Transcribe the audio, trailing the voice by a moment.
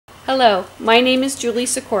Hello, my name is Julie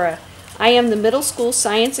Sikora. I am the middle school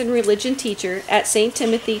science and religion teacher at St.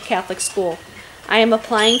 Timothy Catholic School. I am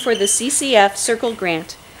applying for the CCF Circle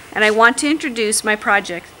Grant, and I want to introduce my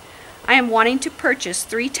project. I am wanting to purchase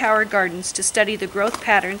 3 tower gardens to study the growth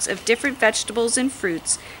patterns of different vegetables and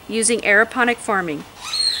fruits using aeroponic farming.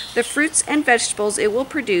 The fruits and vegetables it will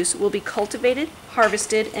produce will be cultivated,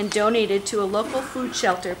 harvested, and donated to a local food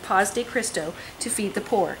shelter, Paz de Cristo, to feed the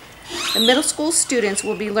poor. The middle school students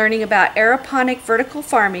will be learning about aeroponic vertical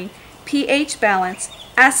farming, pH balance,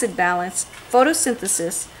 acid balance,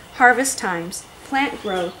 photosynthesis, harvest times, plant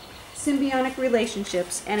growth, symbiotic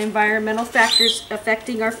relationships, and environmental factors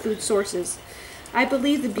affecting our food sources. I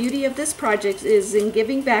believe the beauty of this project is in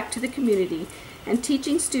giving back to the community and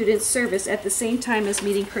teaching students service at the same time as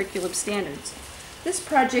meeting curriculum standards. This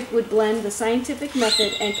project would blend the scientific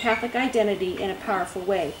method and Catholic identity in a powerful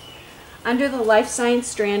way. Under the life science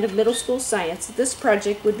strand of middle school science, this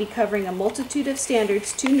project would be covering a multitude of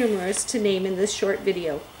standards too numerous to name in this short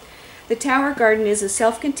video. The Tower Garden is a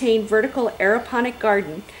self-contained vertical aeroponic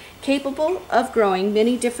garden capable of growing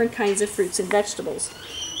many different kinds of fruits and vegetables.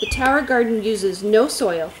 The Tower Garden uses no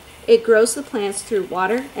soil. It grows the plants through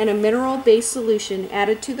water and a mineral-based solution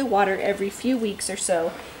added to the water every few weeks or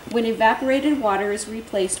so when evaporated water is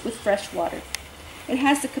replaced with fresh water. It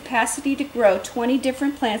has the capacity to grow 20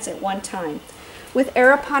 different plants at one time. With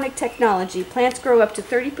aeroponic technology, plants grow up to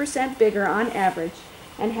 30% bigger on average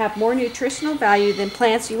and have more nutritional value than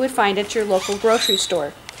plants you would find at your local grocery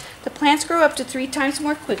store. The plants grow up to 3 times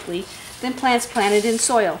more quickly than plants planted in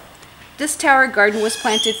soil. This tower garden was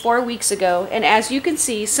planted 4 weeks ago, and as you can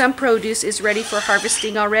see, some produce is ready for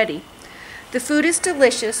harvesting already. The food is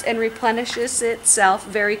delicious and replenishes itself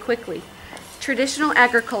very quickly. Traditional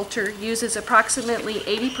agriculture uses approximately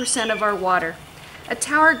 80% of our water. A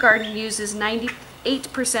tower garden uses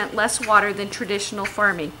 98% less water than traditional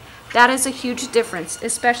farming. That is a huge difference,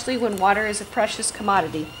 especially when water is a precious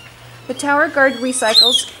commodity. The tower garden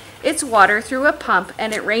recycles its water through a pump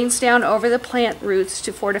and it rains down over the plant roots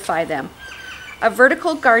to fortify them. A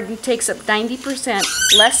vertical garden takes up 90%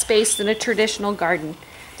 less space than a traditional garden.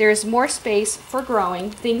 There is more space for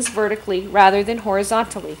growing things vertically rather than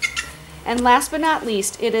horizontally. And last but not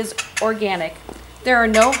least, it is organic. There are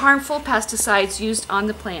no harmful pesticides used on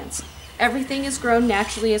the plants. Everything is grown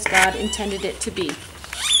naturally as God intended it to be.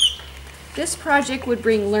 This project would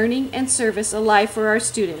bring learning and service alive for our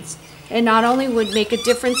students. It not only would make a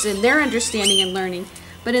difference in their understanding and learning,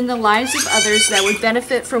 but in the lives of others that would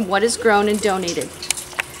benefit from what is grown and donated.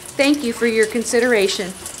 Thank you for your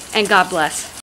consideration, and God bless.